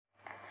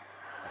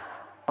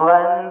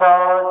वंदो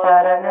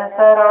चरण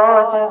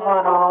सरोज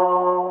गुरु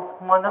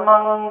मुद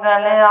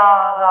मंगल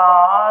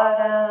आगार।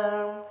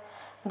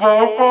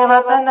 जैसे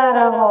वतन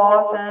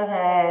होत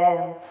है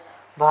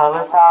भव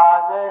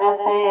सागर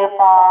से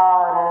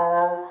पार।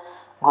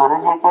 गुरु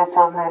जी के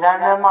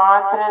सुमिरन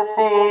मात्र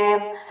से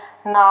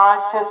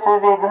नाशत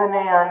विघ्न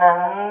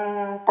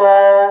अनंत।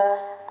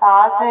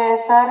 तासे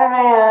सर्व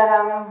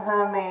आरंभ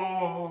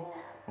में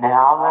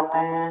ध्यावत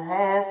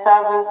है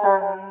सब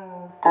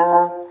संत।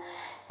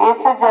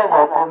 इस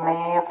जगत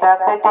में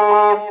प्रकटे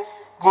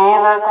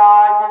जीव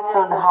काज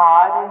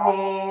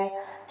सुधारने।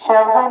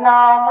 शब्द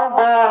नाम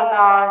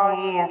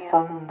बनाही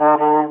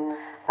सुंदर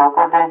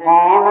भगत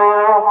जीव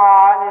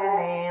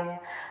हारने।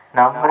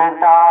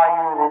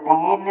 नम्रतायुर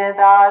दीन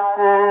दास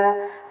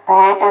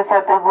भेंट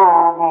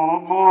सतगुरु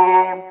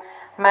दीजिए।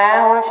 मैं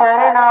हूँ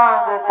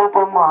शरणागत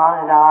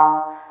तुम्हारा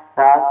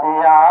दास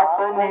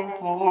आपने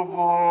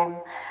कीजिए।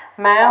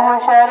 मैं हूँ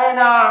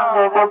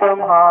शरणागत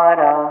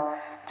तुम्हारा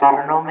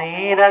चरणों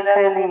में रख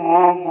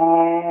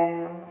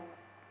लीजिए।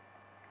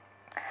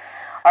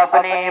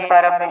 अपने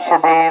परम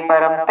इष्टदेव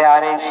परम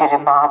प्यारे श्री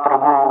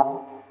महाप्रभु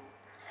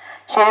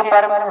श्री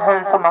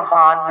परमहंस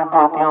महान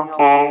विभूतियों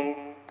के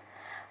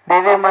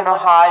दिव्य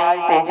मनोहारी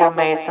तेजो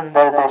में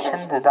सुंदर दर्शन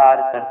दीदार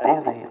करते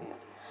हुए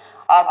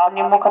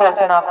अपनी मुख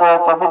रचना को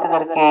पवित्र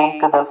करके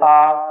एक दफा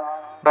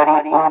बड़ी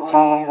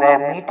ऊंची व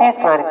मीठे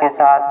स्वर के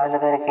साथ मिल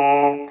करके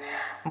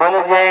बोलो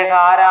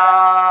जयकारा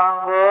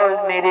बोल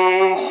मेरे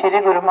श्री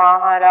गुरु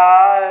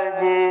महाराज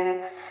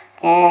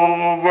की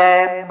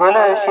जय।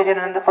 बोलो श्री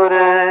अनंतपुर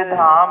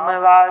धाम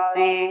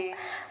वासी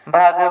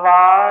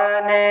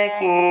भगवान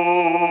की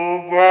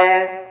जय।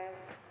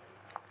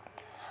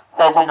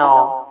 सजनों,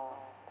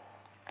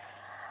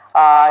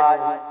 आज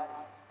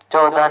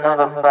 14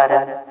 नवंबर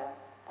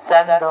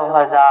सन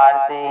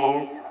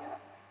 2023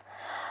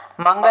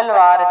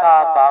 मंगलवार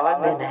का पावन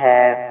दिन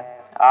है।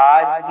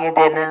 आज के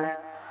दिन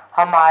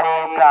हमारे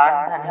प्राण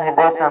धन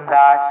हृदय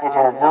सम्राट श्री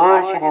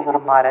हजूर श्री गुरु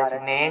महाराज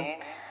ने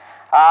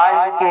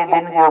आज के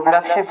दिन के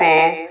उपलक्ष्य पे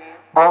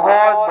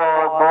बहुत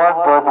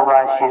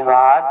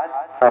आशीर्वाद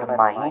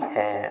फरमाई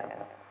है।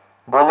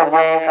 बोलो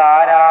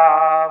जयकारा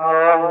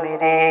बोल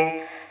मेरे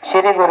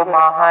श्री गुरु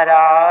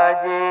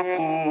महाराज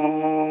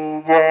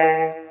की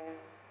जय।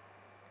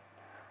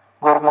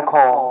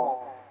 गुरुमुखों,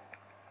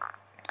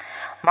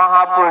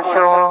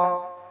 महापुरुषों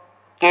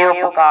के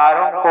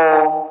उपकारों को,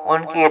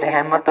 उनकी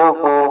रहमतों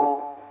को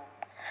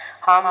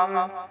हम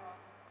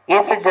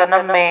इस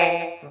जन्म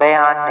में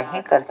बयान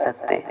नहीं कर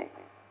सकते,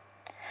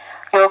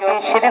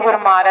 क्योंकि श्री गुरु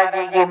महाराज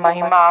जी की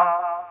महिमा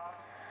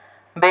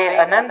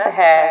बेअनंत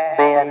है,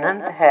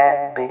 बेअनंत है,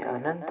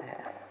 बेअनंत है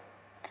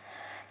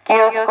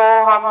कि उसको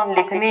हम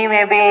लिखने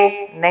में भी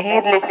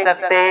नहीं लिख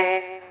सकते,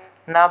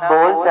 ना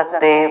बोल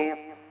सकते।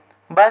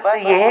 बस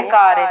यह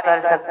कार्य कर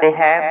सकते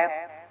हैं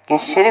कि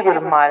श्री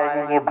गुरु महाराज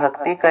जी की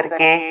भक्ति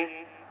करके,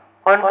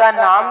 उनका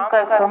नाम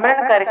का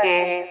स्मरण करके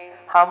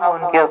हम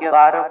उनके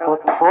उपकारों को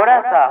थोड़ा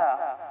सा,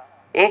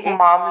 एक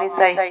मामूली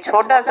सा, एक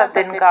छोटा सा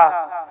तिनका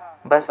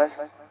बस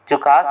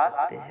चुका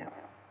सकते हैं।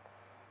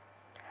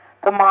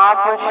 तो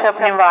महापुरुष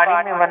अपनी वाणी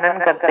में वर्णन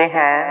करते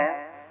हैं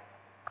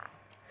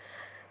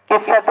कि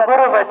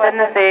सतगुरु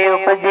वचन से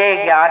उपजे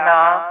ज्ञाना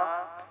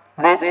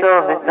विश्व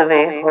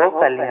विश्वे हो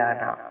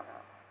कल्याणा।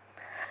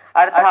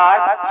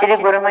 अर्थात श्री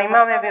गुरु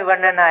महिमा में भी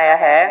वर्णन आया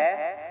है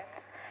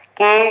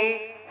कि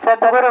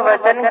सतगुरु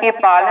वचन की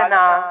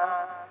पालना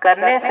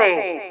करने से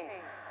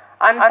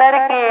अंतर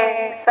के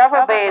सब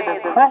वेद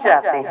खुल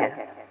जाते हैं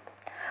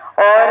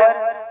और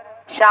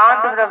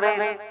शांत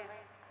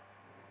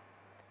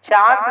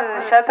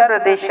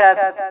 100%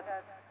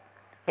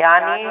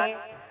 यानी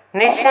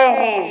निश्चय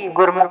ही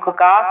गुरुमुख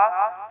का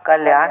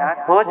कल्याण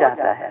हो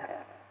जाता है।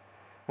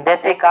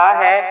 जैसे कहा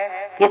है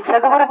कि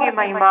सतगुरु की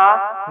महिमा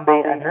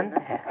बेअनंत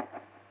है,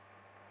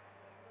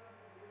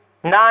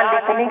 ना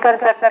लिखनी कर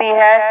सकती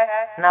है,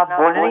 ना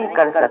बोलनी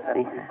कर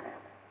सकती है।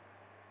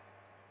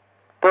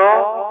 तो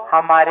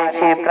हमारे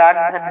श्री प्राण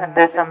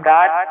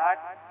सम्राट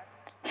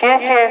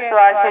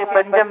श्री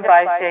पंचम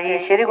पातशाही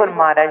श्री गुरु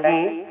महाराज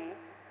जी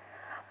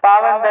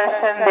पावन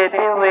दर्शन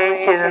देते हुए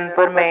श्री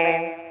अनंतपुर में,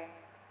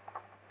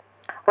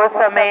 उस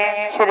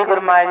समय श्री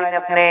गुरु महाराज जी ने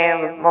अपने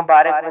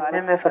मुबारक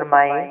वचन में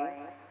फरमाई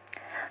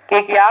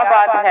कि क्या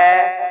बात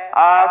है,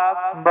 आप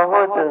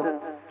बहुत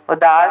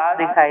उदास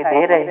दिखाई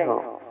दे रहे हो।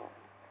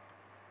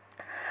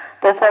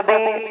 तो सभी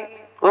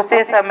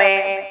उसी समय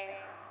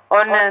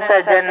उन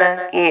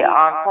सज्जन की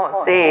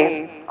आंखों से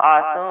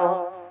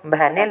आंसू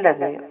बहने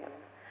लगे।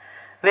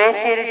 वे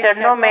श्री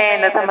चरणों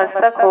में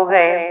नतमस्तक हो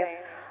गए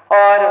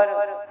और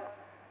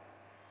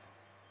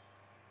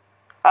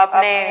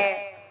अपने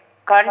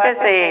कंठ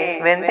से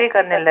विनती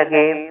करने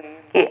लगे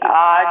कि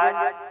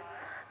आज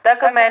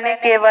तक मैंने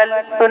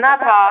केवल सुना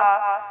था,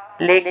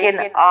 लेकिन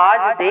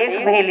आज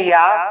देख भी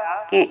लिया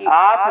कि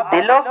आप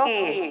दिलों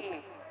की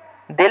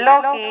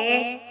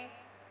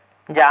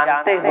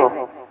जानते हो।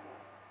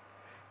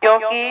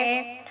 क्योंकि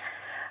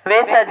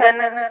वे सज्जन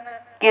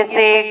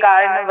किसी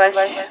कारणवश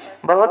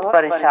बहुत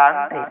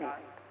परेशान थे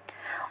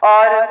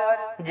और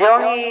जो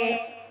ही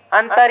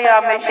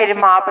अंतर्यामी श्री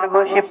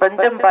महाप्रभु श्री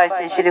पंचम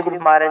पातशाही श्री गुरु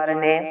महाराज जी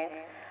ने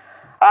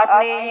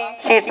अपनी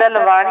शीतल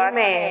वाणी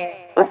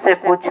में उससे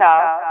पूछा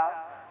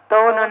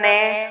तो उन्होंने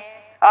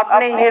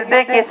अपने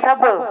हृदय की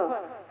सब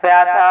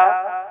व्यथा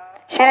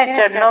श्री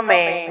चरणों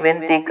में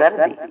विनती कर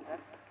दी।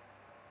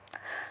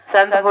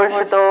 संत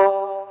पुरुष तो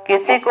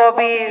किसी को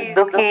भी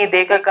दुखी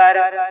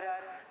देखकर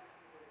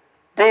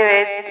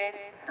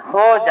द्विविध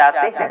हो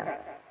जाते हैं,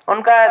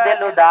 उनका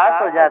दिल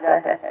उदास हो जाता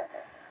है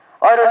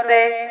और उसे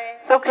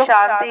सुख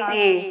शांति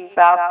की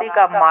प्राप्ति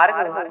का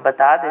मार्ग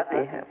बता देते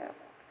हैं।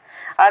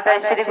 अतः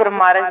श्री गुरु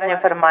महाराज ने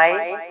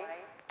फरमाए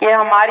कि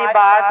हमारी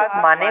बात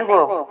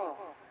मानेगो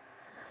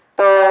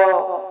तो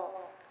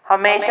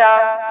हमेशा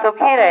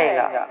सुखी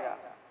रहेगा।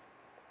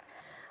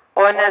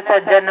 उन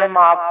सज्जन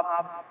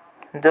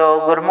जो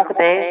गुरुमुख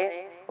थे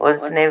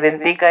उसने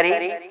विनती करी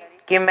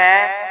कि मैं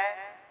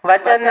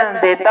वचन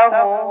देता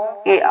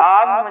हूँ कि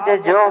आप मुझे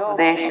जो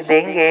उपदेश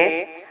देंगे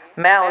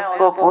मैं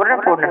उसको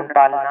पूर्ण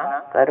पालना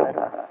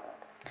करूंगा।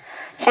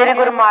 श्री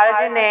गुरु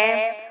महाराज ने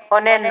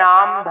उन्हें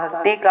नाम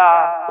भक्ति का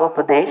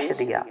उपदेश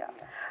दिया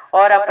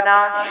और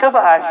अपना शुभ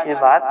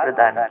आशीर्वाद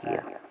प्रदान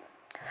किया।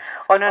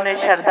 उन्होंने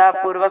श्रद्धा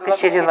पूर्वक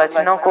श्री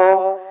वचनों को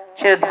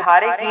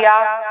शिरधार्य किया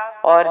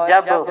और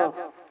जब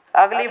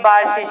अगली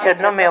बार श्री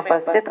चरणों में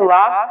उपस्थित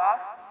हुआ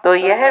तो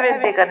यह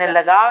विनती करने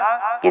लगा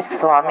कि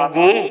स्वामी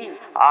जी,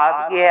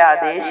 आपके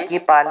आदेश की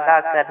पालना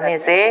करने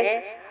से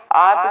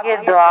आपके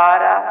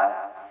द्वारा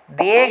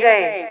दिए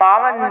गए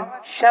पावन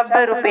शब्द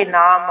रूपी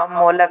नाम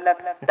मूलक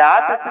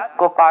दात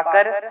को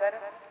पाकर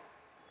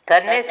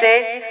करने से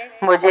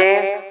मुझे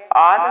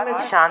आत्मिक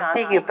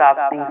शांति की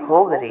प्राप्ति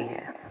हो गई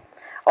है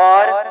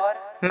और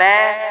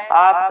मैं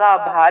आपका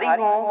आभारी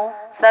हूँ,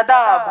 सदा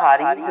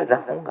आभारी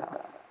रहूंगा।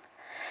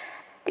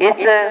 इस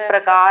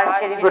प्रकार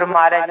श्री गुरु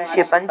महाराज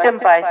श्री पंचम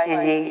पातशाही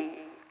जी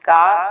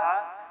का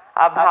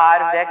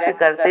आभार व्यक्त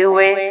करते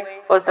हुए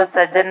उस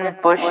सज्जन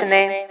पुरुष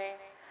ने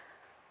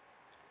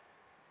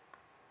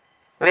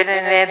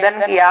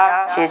विनिवेदन किया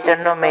श्री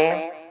चरणों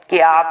में कि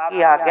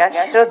आपकी आज्ञा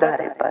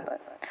शिरोधार्य पर।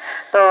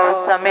 तो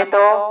उस समय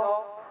तो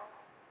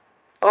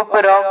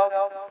उपरोक्त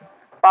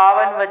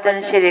पावन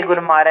वचन श्री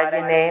गुरु महाराज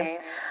जी ने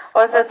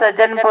उस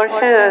सज्जन पुरुष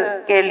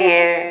के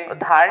लिए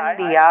उदाहरण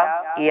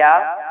किया।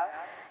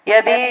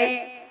 यदि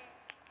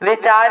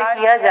विचार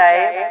किया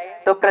जाए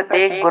तो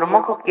प्रत्येक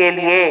गुरुमुख के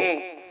लिए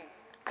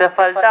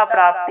सफलता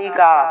प्राप्ति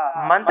का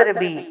मंत्र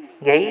भी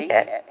यही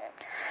है।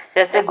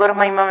 जैसे गुरु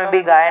महिमा में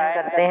भी गायन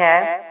करते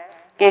हैं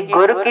कि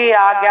गुरु की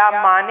आज्ञा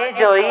माने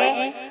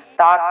जोई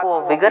ताको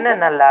विघ्न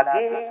न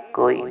लागे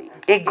कोई।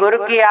 कि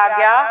गुरु की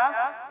आज्ञा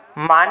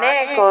माने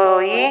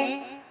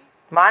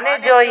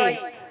जोई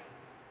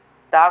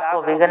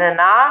ताको विघ्न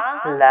ना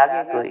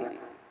लागे कोई।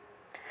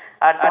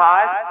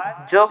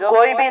 अर्थात जो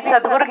कोई भी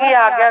सतगुरु की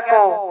आज्ञा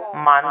को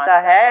मानता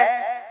है,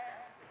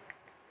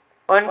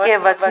 उनके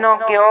वचनों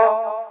को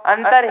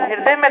अंतर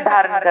हृदय में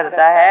धारण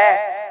करता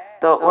है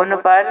तो उन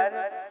पर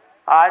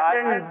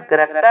आचरण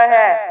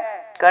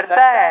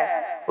करता है,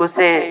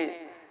 उसे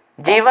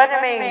जीवन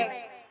में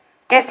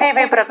किसी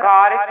भी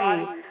प्रकार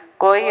की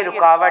कोई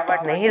रुकावट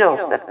नहीं रोक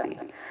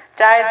सकती।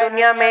 चाहे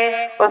दुनिया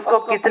में उसको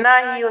कितना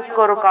ही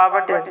उसको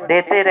रुकावट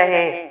देते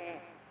रहे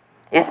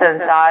इस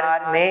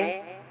संसार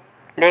में,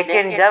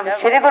 लेकिन जब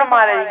श्री गुरु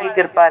महाराज की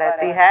कृपा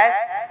रहती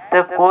है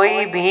तो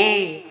कोई भी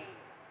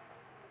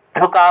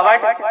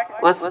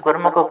रुकावट उस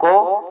गुरुमुख को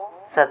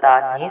सता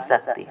नहीं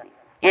सकती।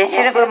 ये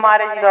श्री गुरु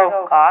महाराज का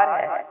उपकार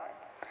है।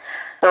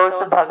 तो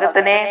उस भगत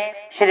ने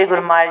श्री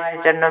गुरु महाराज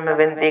के चरणों में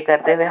विनती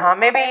करते हुए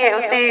हमें भी ये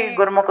उसी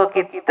गुरुमुख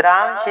की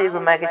तरह श्री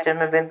गुरु महाराज के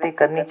चरणों में विनती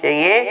करनी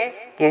चाहिए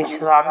कि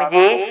स्वामी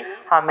जी,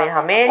 हमें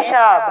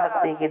हमेशा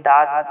भक्ति की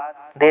दात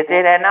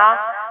देते रहना,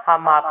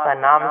 हम आपका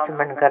नाम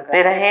स्मरण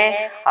करते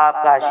रहें,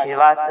 आपका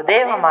आशीर्वाद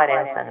सदैव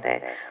हमारे संग रहे।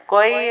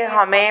 कोई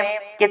हमें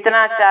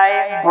कितना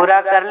चाहे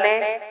बुरा कर ले,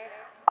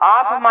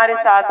 आप हमारे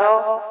साथ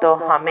हो तो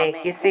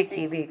हमें किसी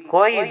की भी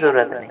कोई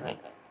जरूरत नहीं,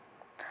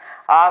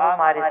 आप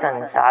हमारे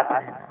संग साथ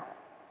रहना।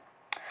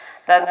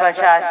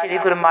 तत्पश्चात श्री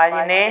गुरु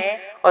महाराज ने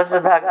उस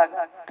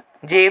भक्त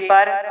जी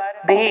पर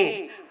भी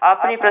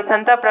अपनी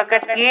प्रसन्नता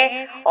प्रकट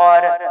की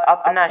और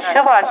अपना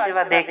शुभ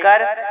आशीर्वाद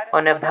देकर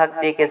उन्हें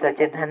भक्ति के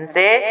सच्चे धन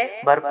से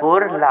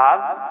भरपूर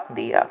लाभ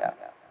दिया,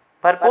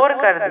 भरपूर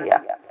कर दिया।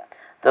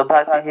 तो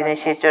भक्त जी ने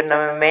श्री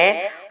चरणों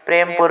में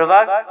प्रेम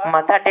पूर्वक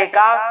माथा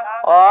टेका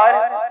और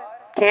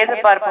खेत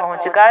पर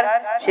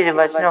पहुंचकर श्री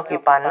वचनों की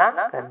पालना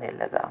करने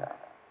लगा।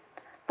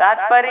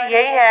 तात्पर्य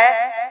यही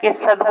है कि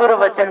सद्गुरु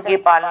वचन की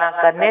पालना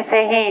करने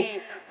से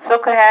ही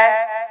सुख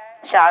है,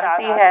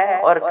 शांति है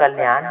और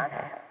कल्याण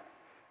है।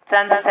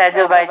 संत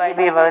सहजो भाई जी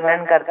भी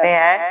वर्णन करते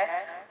हैं,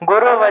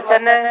 गुरु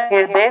वचन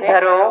हृदय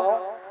धरो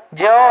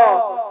जो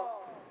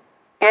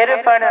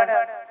कृपण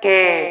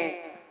के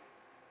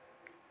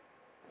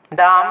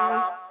दाम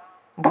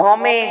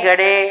भूमि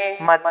गड़े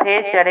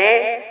मथे चढ़े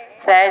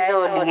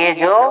सहजो लिए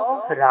जो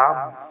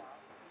राम।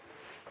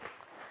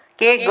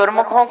 कि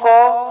गुरुमुखों को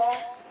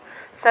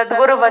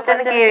सद्गुरु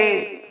वचन की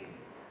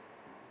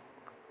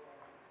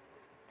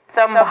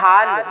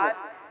संभाल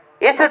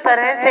इस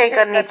तरह से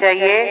करनी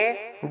चाहिए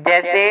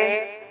जैसे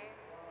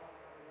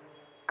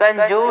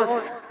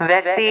कंजूस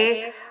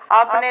व्यक्ति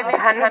अपने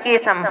धन की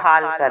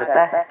संभाल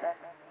करता है।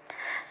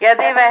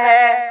 यदि वह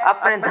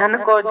अपने धन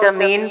को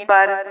जमीन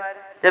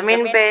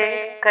पे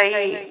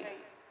कहीं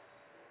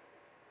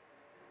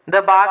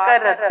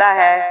दबाकर रखता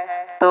है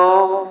तो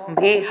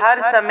भी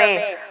हर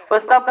समय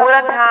उसका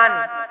पूरा ध्यान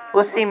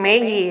उसी में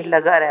ही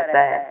लगा रहता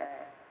है,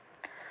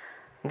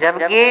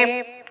 जबकि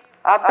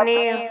अपनी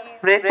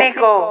वृत्ति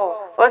को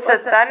उस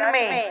तन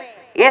में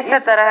इस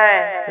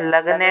तरह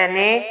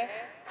लगने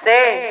से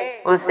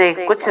उसे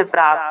कुछ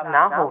प्राप्त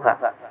ना होगा,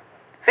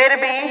 फिर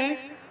भी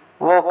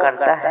वो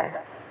करता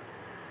है।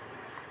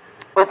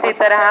 उसी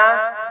तरह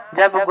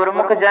जब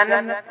गुरुमुख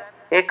जन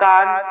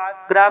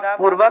एकाग्र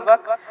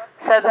पूर्वक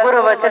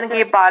सद्गुरु वचन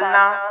की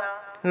पालना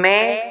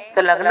में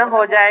संलग्न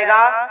हो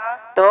जाएगा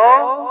तो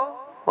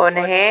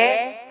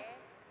उन्हें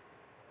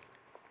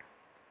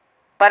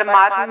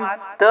परमात्मा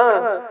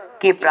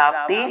की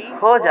प्राप्ति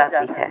हो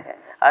जाती है।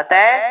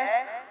 अतः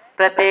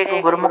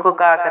प्रत्येक गुरुमुख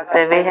का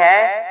कर्तव्य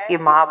है कि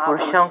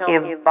महापुरुषों के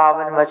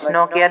पावन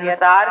वचनों के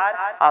अनुसार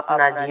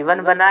अपना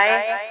जीवन बनाए,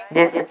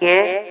 जिसके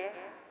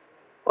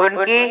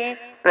उनकी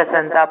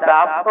प्रसन्नता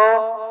प्राप्त हो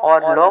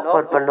और लोक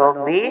और परलोक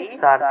भी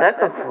सार्थक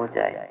हो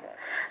जाए।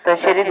 तो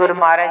श्री गुरु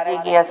महाराज जी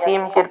की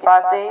असीम कृपा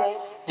से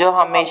जो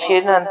हमें श्री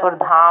अनंतपुर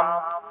धाम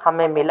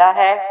हमें मिला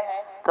है,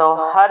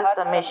 तो हर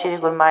समय श्री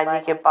गुरु महाराज जी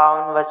के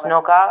पावन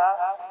वचनों का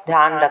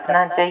ध्यान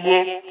रखना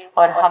चाहिए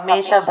और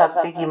हमेशा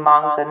भक्ति की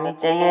मांग करनी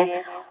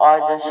चाहिए। और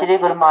जो श्री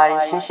गुरु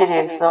महाराज श्री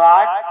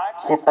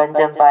 108 श्री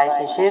पंचम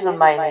पातशाही श्री गुरु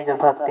महाराज ने जो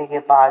भक्ति के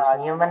 5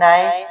 नियम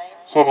बनाए,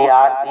 श्री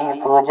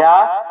आरती, पूजा,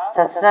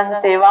 सत्संग,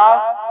 सेवा,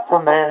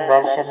 सुमरन,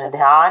 दर्शन,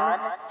 ध्यान,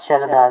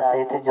 श्रद्धा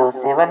सहित जो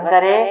सेवन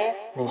करे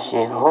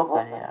निश्चय हो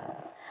कल्याण।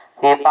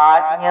 ये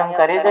 5 नियम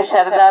करे जो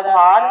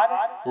श्रद्धाधार,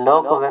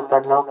 लोक व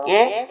परलोक के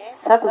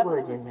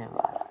सद्गुरु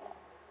जिम्मेवार।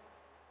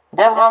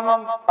 जब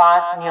हम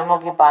 5 नियमों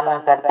की पालना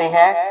करते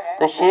हैं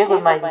तो श्री गुरु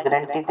महाराज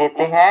गारंटी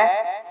देते हैं,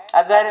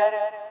 अगर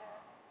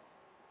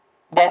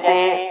जैसे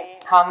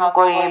हम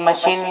कोई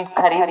मशीन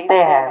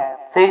खरीदते हैं,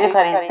 फ्रिज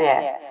खरीदते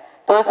हैं,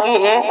 तो उसकी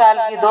 1 साल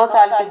की 2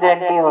 साल की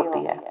गारंटी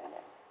होती है,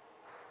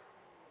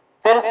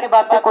 फिर उसके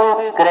बाद तो कोई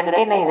उसकी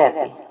गारंटी नहीं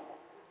रहती।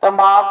 तो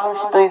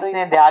महापुरुष तो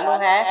इतने दयालु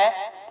हैं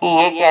कि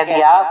ये कह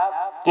दिया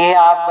कि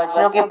आप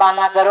वचनों की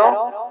पालना करो,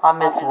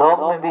 हम इस लोक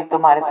में भी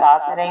तुम्हारे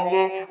साथ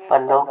रहेंगे,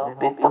 परलोक में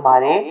भी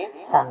तुम्हारे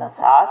संग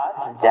साथ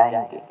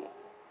जाएंगे।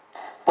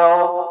 तो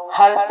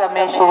हर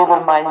समय श्री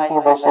गुरु महाराज के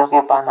वचनों की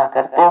पालना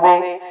करते हुए,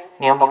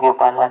 नियमों की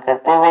पालना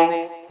करते हुए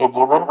ये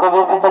जीवन को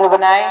भी सफल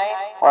बनाए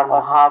और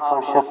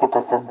महापुरुषों की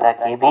प्रसन्नता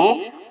के भी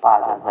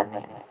पात्र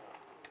बने।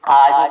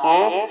 आज के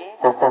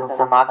सत्संग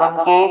समागम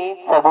के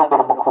सभी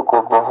गुरुमुखों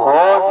को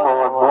बहुत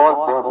बहुत बहुत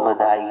बहुत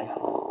बधाई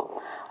हो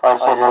और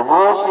श्री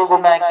गुरु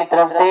महाराज की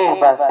तरफ से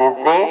एक बार फिर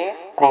से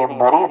प्रेम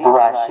भरी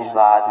दुआ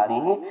आशीर्वाद भी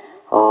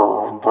हो।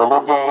 बोलो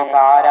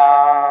जयकारा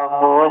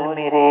बोल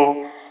मेरे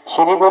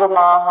श्री गुरु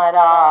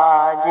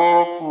महाराज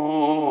की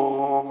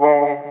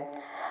जय।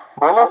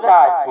 बोलो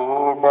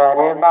साचे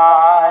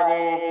दरबार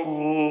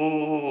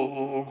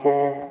की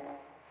जय।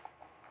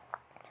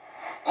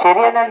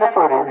 श्री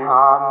अनंतपुर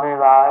धाम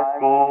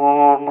वासी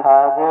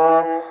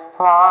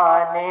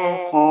भगवान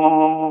की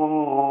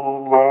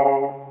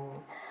जय।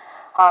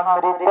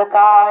 अमृत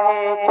का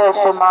है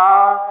चश्मा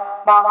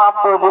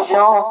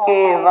महापुरुषों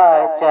के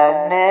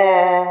वचन,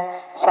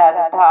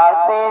 श्रद्धा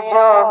से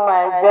जो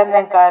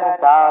मजन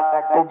करता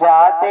कट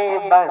जाते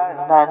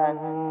बंधन,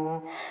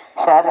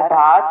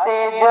 श्रद्धा से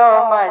जो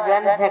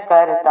मजन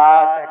करता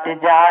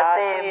कट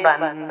जाते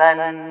बंधन।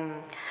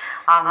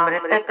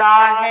 अमृत का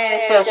है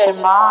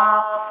चश्मा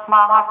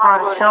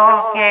महापुरुषों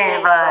के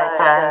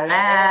वचन,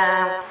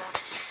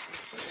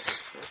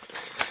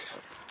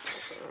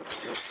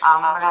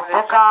 अमृत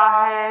का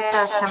है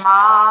चश्मा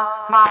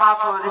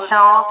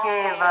महापुरुषों के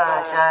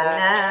वचन,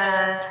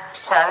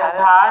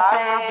 श्रद्धा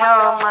से जो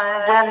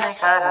मजन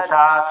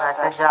करता कट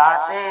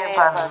जाते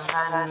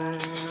बंधन,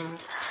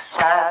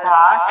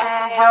 श्रद्धा से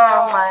जो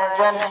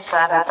मजन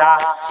करता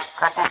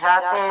कट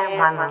जाते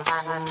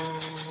बंधन।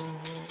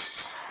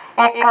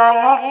 एक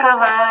एक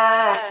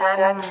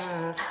वचन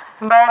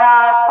बड़ा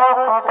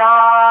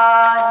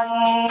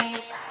सुखदाई,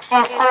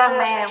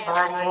 इसमें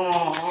भरी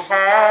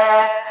है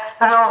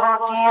रोह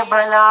की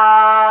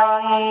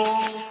भलाई।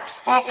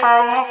 एक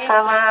एक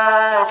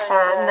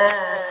वचन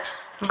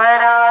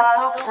बड़ा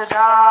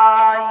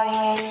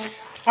सुखदाई,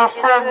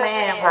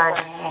 इसमें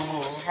भरी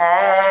है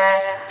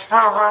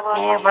रोह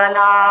की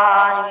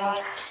भलाई।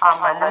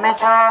 अमल में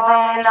जो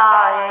भी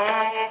लाए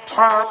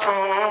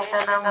छोटे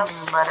जन्म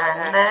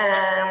मरण,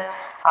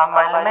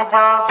 अमल में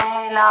जो भी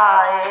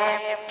लाए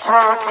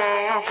छोटे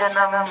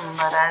जन्म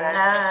मरण,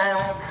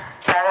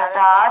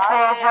 श्रद्धा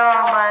से जो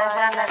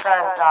मजन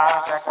करता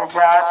कट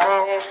जाते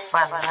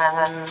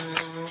बंधन,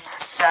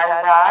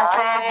 श्रद्धा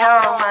से जो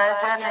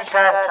मजन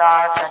करता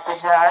कट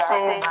जाते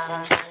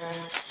बंधन।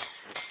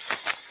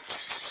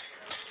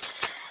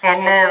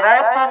 इन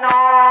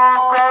वचनों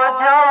को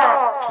जो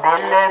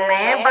दिल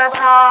में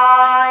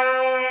बसाए,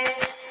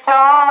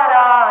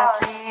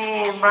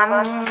 84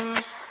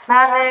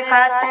 बंधन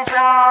कट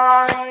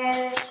जाए।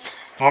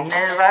 इन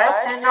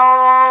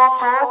वचनों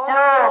को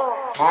जो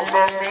दिल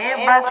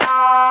में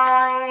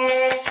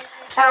बसाए,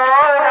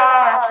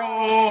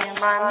 84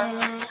 मन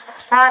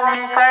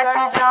कट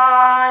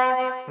जाए।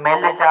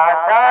 मिल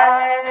जाता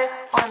है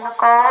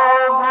उनको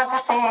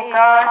भक्ति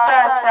का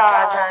सच्चा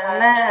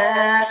धन,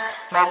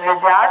 मिल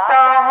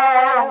जाता है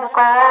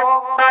उनको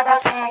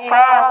भक्ति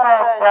का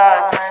सच्चा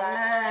धन।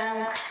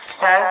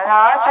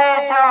 श्रद्धा से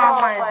जो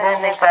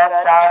मजन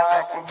करता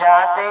कट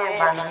जाते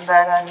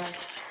बंधन,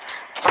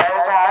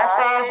 श्रद्धा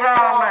से जो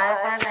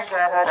मजन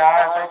करता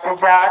कट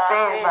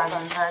जाते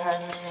बंधन।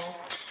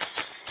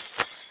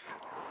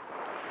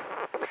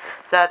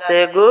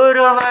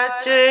 सतगुरु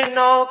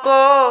वचनों को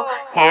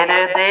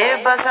हृदय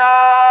बसा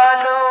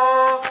लो,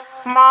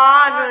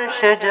 मानुष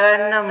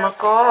जन्म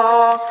को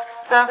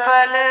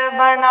सफल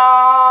बना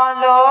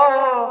लो।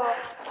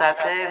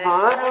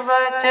 सतगुरु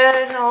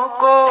वचनों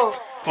को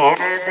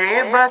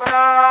हृदय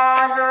बसा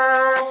लो,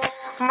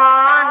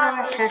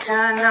 मानुष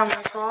जन्म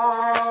को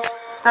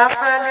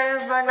सफल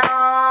बना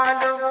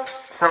लो।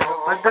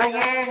 सौंप दो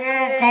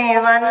ये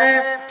जीवन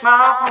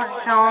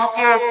महापुरुषों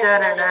के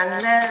चरणन,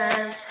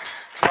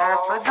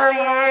 सौंप दो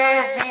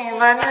ये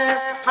जीवन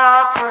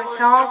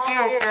महापुरुषों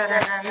के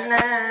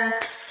चरणन।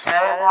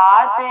 श्रद्धा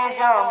से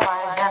जो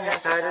भजन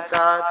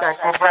करता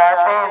कट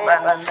जाते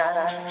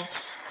बंधन,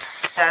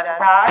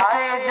 श्रद्धा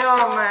से जो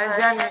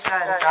भजन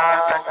करता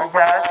कट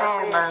जाते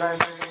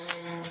बंधन।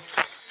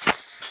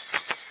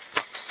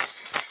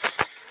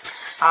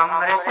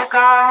 अमृत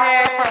का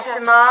है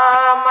चश्मा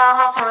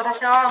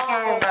महापुरुषों के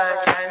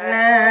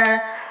वचन,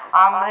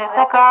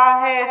 अमृत का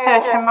है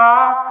चश्मा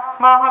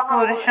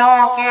महापुरुषों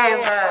के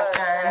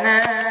वचन।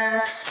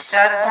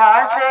 श्रद्धा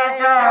से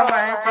जो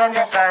भजन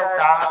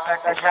करता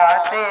कट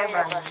जाते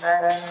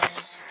बंधन,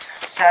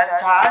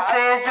 श्रद्धा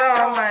से जो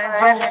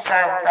भजन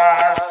करता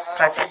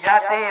कट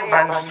जाते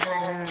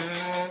बंधन,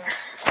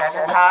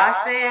 श्रद्धा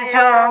से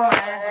जो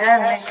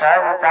भजन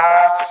करता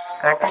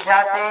कट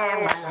जाते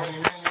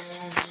बंधन।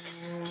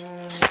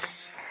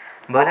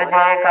 बोल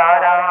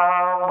जयकारा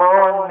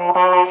बोल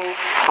मेरे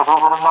श्री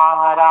गुरु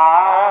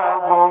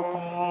महाराज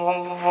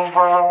की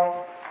जय।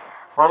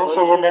 बोल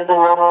श्री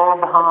नंदगुरु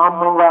धाम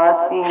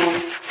वासी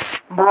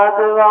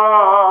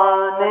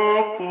भगवान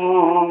की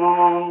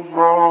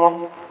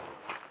जय।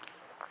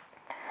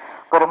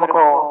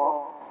 गुरुमुखो,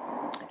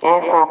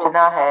 ये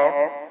सोचना है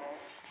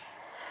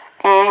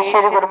कि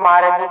श्री गुरु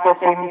महाराज जी की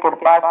असीम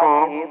कृपा से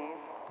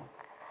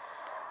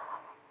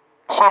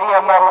श्री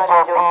अमर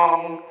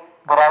ज्योति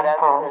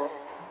ग्रंथ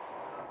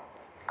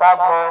का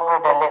भोग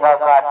डलेगा।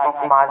 कार्तिक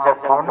मास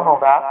जब पूर्ण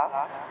होगा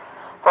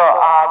तो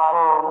आप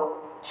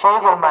श्री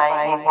गुरु माई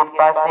की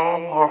कृपा से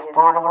ये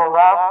पूर्ण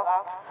होगा,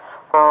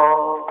 तो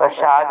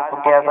प्रसाद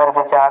कुटिया पर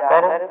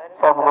जाकर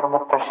सब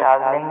गुरुमुख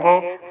प्रसाद लेंगे,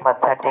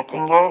 मत्था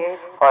टेकेंगे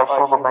और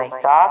श्री गुरु माई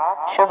का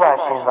शुभ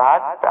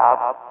आशीर्वाद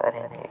प्राप्त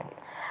करेंगे।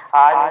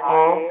 आज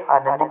के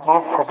आनंद की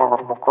सभी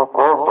गुरुमुखों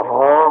को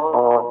बहुत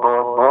बहुत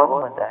बहुत बहुत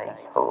बधाई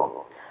हो।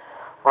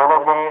 बोलो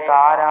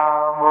जयकारा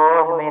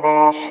बोल मेरे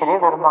श्री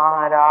गुरु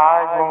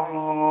महाराज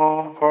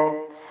की जय।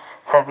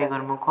 सभी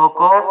गुरुमुखों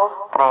को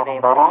प्रेम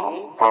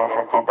भरी जय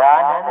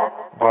सच्चिदानंद,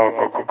 जय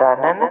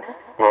सच्चिदानंद,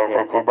 जय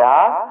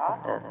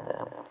सच्चिदानंद।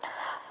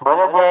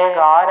 बोलो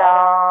जयकारा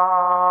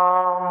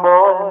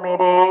बोल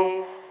मेरे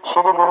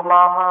श्री गुरु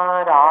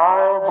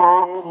महाराज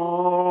की